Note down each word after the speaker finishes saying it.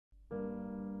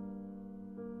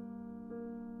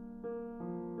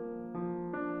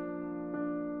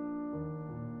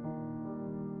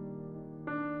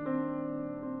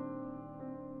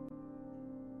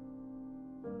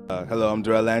Hello, I'm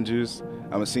Darrell Andrews.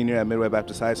 I'm a senior at Midway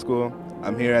Baptist High School.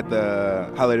 I'm here at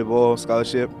the Holiday Bowl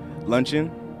Scholarship Luncheon.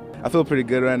 I feel pretty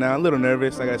good right now. I'm a little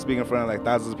nervous. I got to speak in front of like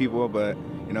thousands of people, but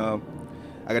you know,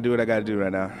 I got to do what I got to do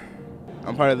right now.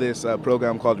 I'm part of this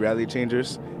program called Reality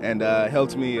Changers, and it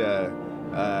helped me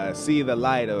see the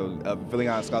light of filling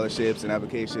out scholarships and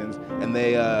applications. And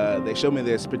they showed me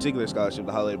this particular scholarship,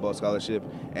 the Holiday Bowl Scholarship,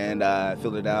 and I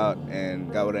filled it out and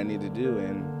got what I needed to do,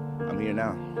 and I'm here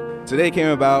now. Today came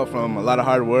about from a lot of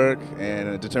hard work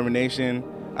and determination.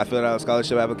 I filled out a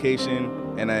scholarship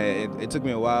application, and it took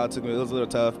me a while. It was a little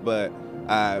tough, but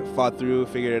I fought through,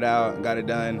 figured it out, got it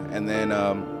done, and then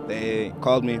they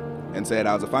called me and said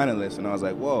I was a finalist, and I was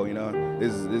like, whoa, you know,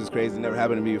 this is crazy. It never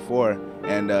happened to me before.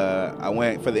 And I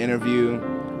went for the interview.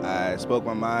 I spoke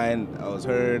my mind. I was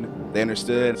heard. They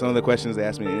understood. Some of the questions they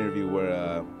asked me in the interview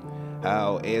were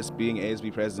how being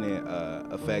ASB president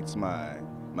affects my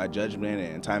judgment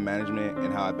and time management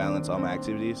and how I balance all my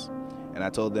activities. And I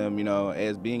told them, you know,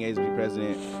 being ASB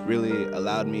president really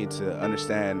allowed me to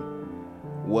understand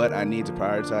what I need to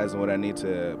prioritize and what I need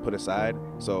to put aside.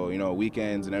 So, you know,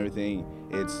 weekends and everything,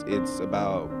 it's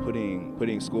about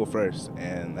putting school first,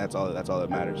 and that's all that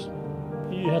matters.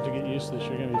 You have to get used to this.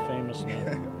 You're going to be famous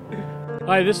now.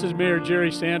 Hi, this is Mayor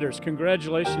Jerry Sanders.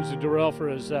 Congratulations to Darrell for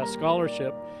his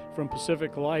scholarship from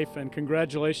Pacific Life, and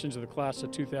congratulations to the class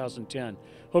of 2010.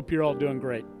 Hope you're all doing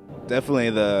great. Definitely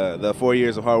the 4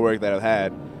 years of hard work that I've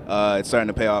had, it's starting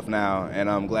to pay off now, and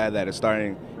I'm glad that it's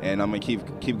starting, and I'm going to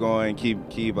keep going,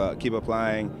 keep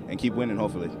applying, and keep winning,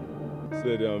 hopefully. So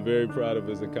I'm very proud of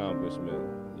his accomplishment.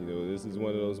 You know, this is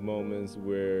one of those moments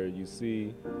where you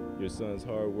see your son's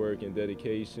hard work and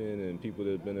dedication and people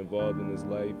that have been involved in his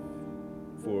life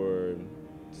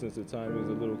since the time he was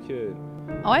a little kid.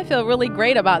 Oh, I feel really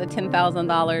great about the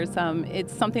 $10,000.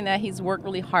 It's something that he's worked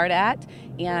really hard at,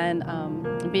 and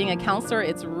being a counselor,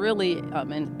 it's really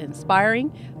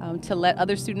inspiring to let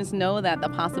other students know that the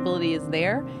possibility is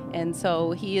there, and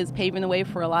so he is paving the way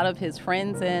for a lot of his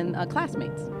friends and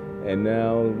classmates. And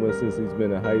now, since he's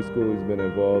been in high school, he's been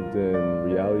involved in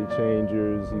Reality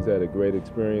Changers. He's had a great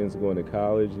experience going to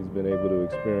college. He's been able to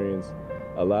experience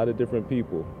a lot of different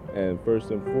people. And first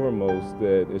and foremost,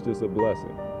 that it's just a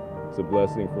blessing. It's a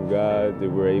blessing from God that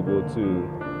we're able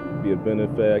to be a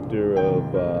benefactor of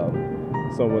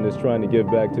someone that's trying to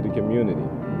give back to the community.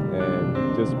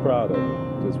 And just proud of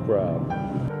him, just proud.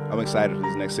 I'm excited for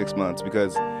these next 6 months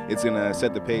because it's going to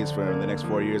set the pace for the next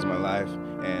 4 years of my life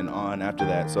and on after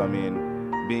that. So I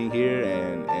mean, being here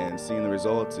and seeing the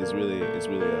results is really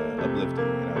uplifting. You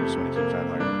know, I just want to keep trying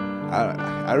hard.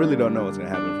 I really don't know what's going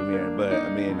to happen from here, but I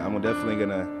mean, I'm definitely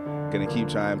gonna keep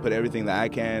trying, put everything that I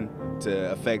can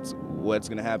to affect what's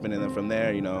going to happen, and then from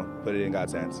there, you know, put it in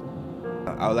God's hands.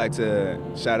 I would like to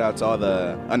shout out to all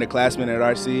the underclassmen at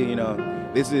RC. You know,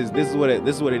 this is what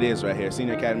it is right here.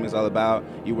 Senior Academy is all about.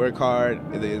 You work hard,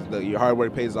 your hard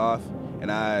work pays off,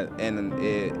 and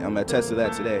I'm attest to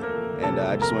that today. And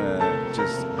I just want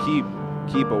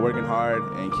to keep working hard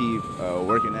and keep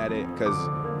working at it, because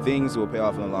things will pay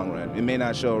off in the long run. It may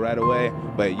not show right away,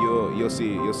 but you'll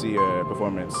see your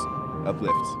performance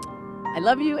uplift. I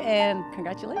love you, and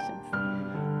congratulations.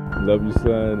 Love you,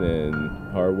 son,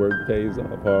 and hard work pays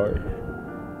off. Hard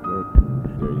work.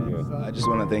 There you go. I just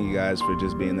want to thank you guys for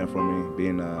just being there for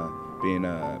me,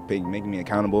 making me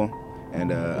accountable,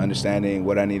 and understanding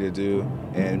what I need to do,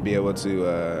 and be able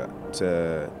to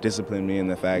discipline me in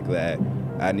the fact that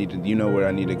you know where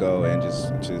I need to go, and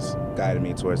just guide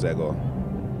me towards that goal.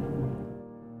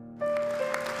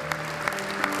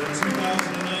 The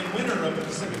 2009 winner of the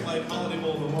Pacific Life Holiday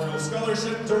Bowl Memorial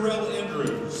Scholarship, Darrell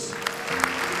Andrews.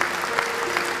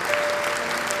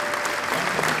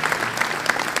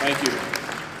 Thank you.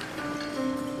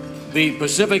 The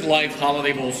Pacific Life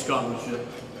Holiday Bowl Scholarship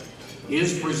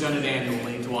is presented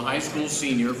annually to a high school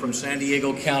senior from San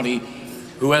Diego County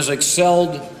who has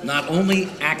excelled not only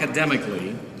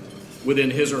academically within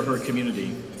his or her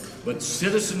community, but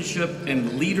citizenship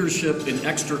and leadership in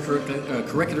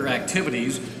extracurricular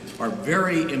activities are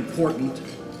very important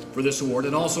for this award,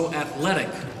 and also athletic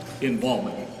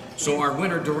involvement. So our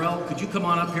winner, Darrell, could you come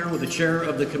on up here with the chair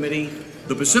of the committee?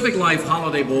 The Pacific Life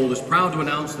Holiday Bowl is proud to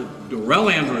announce that Darrell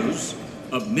Andrews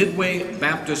of Midway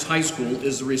Baptist High School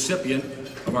is the recipient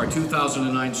of our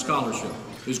 2009 scholarship.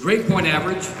 His grade point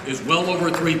average is well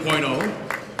over 3.0.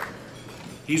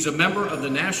 He's a member of the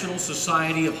National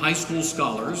Society of High School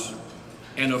Scholars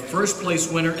and a first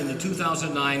place winner in the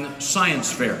 2009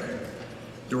 Science Fair.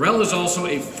 Darrell is also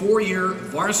a 4-year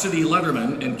varsity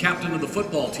letterman and captain of the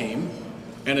football team,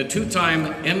 and a 2-time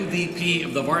MVP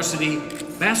of the varsity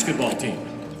basketball team.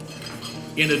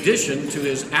 In addition to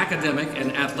his academic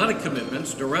and athletic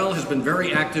commitments, Darrell has been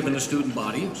very active in the student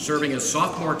body, serving as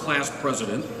sophomore class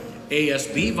president,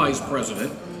 ASB vice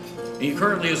president, and he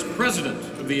currently is president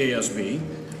of the ASB.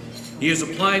 He has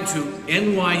applied to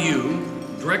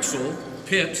NYU, Drexel,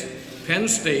 Pitt, Penn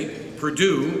State,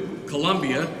 Purdue,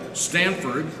 Columbia,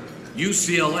 Stanford,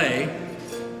 UCLA,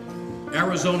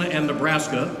 Arizona, and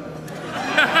Nebraska,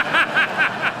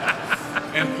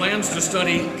 and plans to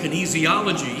study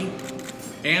kinesiology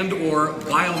and/or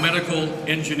biomedical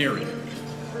engineering,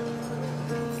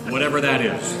 whatever that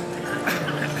is.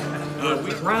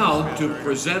 We're proud to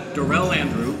present Darrell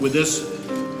Andrew with this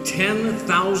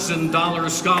 $10,000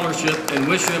 scholarship and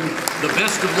wish him the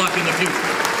best of luck in the future.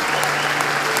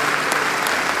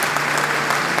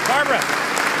 Barbara.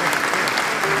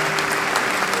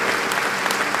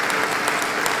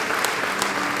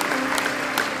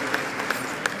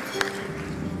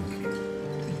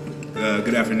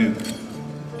 Good afternoon.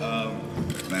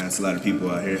 Man, it's a lot of people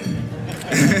out here.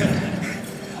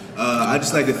 I'd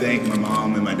just like to thank my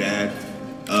mom and my dad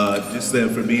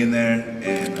for being there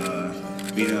and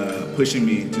pushing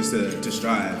me just to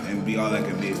strive and be all I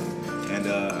can be. And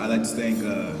I'd like to thank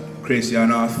Chris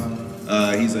Yanoff.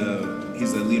 He's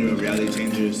a leader of Reality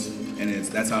Changers, and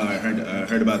that's how I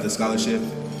heard about the scholarship.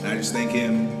 And I just thank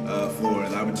him for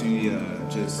the opportunity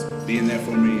just being there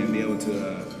for me and be able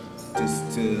to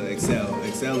just to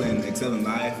excel in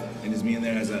life, and just being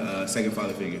there as a second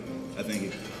father figure. I thank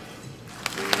you.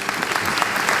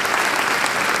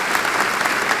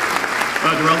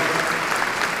 Darrell,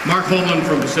 Mark Holman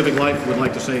from Pacific Life would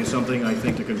like to say something, I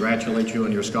think, to congratulate you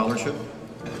on your scholarship.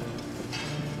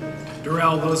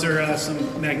 Darrell, those are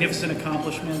some magnificent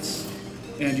accomplishments,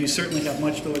 and you certainly have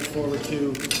much to look forward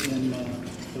to in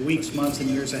the weeks, months, and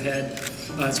years ahead.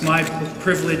 It's my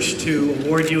privilege to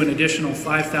award you an additional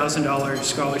 $5,000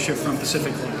 scholarship from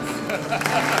Pacific Life.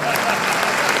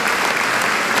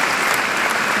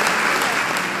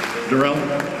 Darrell,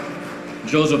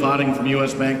 Joseph Otting from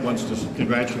U.S. Bank wants to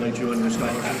congratulate you on your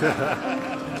scholarship.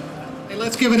 Hey,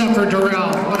 let's give it up for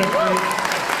Darrell. What a great...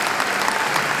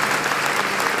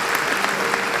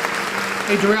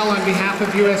 Hey, Darrell, on behalf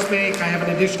of U.S. Bank, I have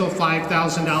an additional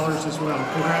 $5,000 as well.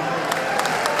 Congratulations.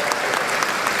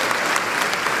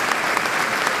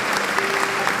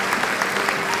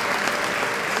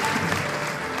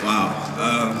 Wow.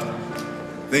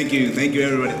 Thank you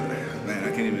everybody. Man,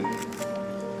 I can't even.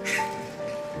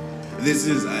 This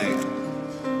is like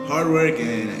hard work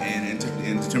and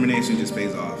determination just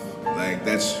pays off. Like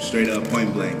that's straight up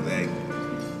point blank. Like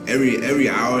every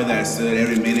hour that I stood,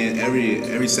 every minute,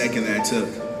 every second that I took,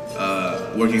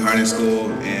 working hard in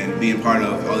school and being part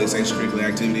of all these extracurricular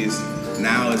activities,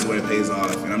 now is where it pays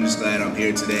off. And I'm just glad I'm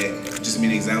here today, just to be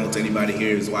an example to anybody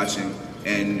here who's watching,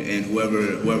 and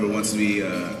whoever wants to be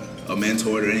a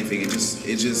mentor or anything.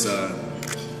 It's a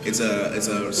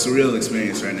surreal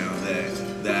experience right now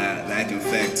that can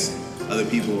affect other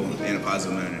people in a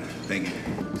positive manner. Thank you.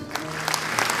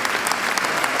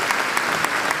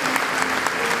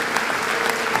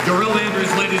 Darrell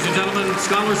Andrews, ladies and gentlemen,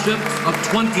 scholarship of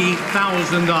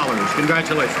 $20,000.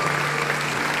 Congratulations.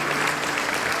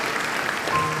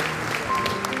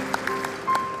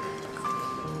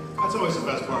 That's always the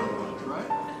best part of lunch, right?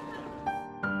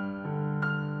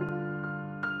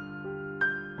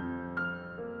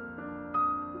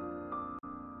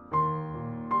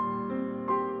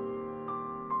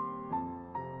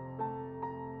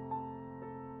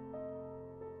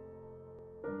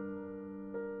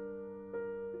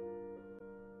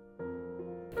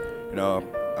 You know,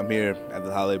 I'm here at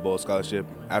the Holiday Bowl scholarship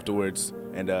afterwards,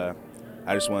 and I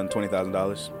just won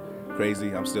 $20,000.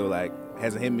 Crazy. I'm still like,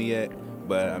 hasn't hit me yet,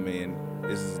 but I mean,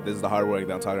 this is the hard work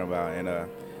that I'm talking about, and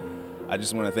I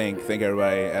just want to thank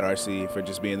everybody at RC for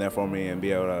just being there for me and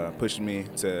be able to push me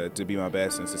to be my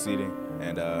best and succeeding.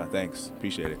 And thanks,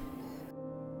 appreciate it.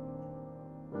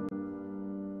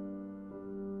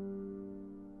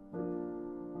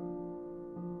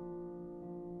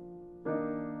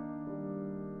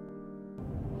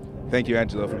 Thank you,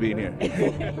 Angelo, for being here.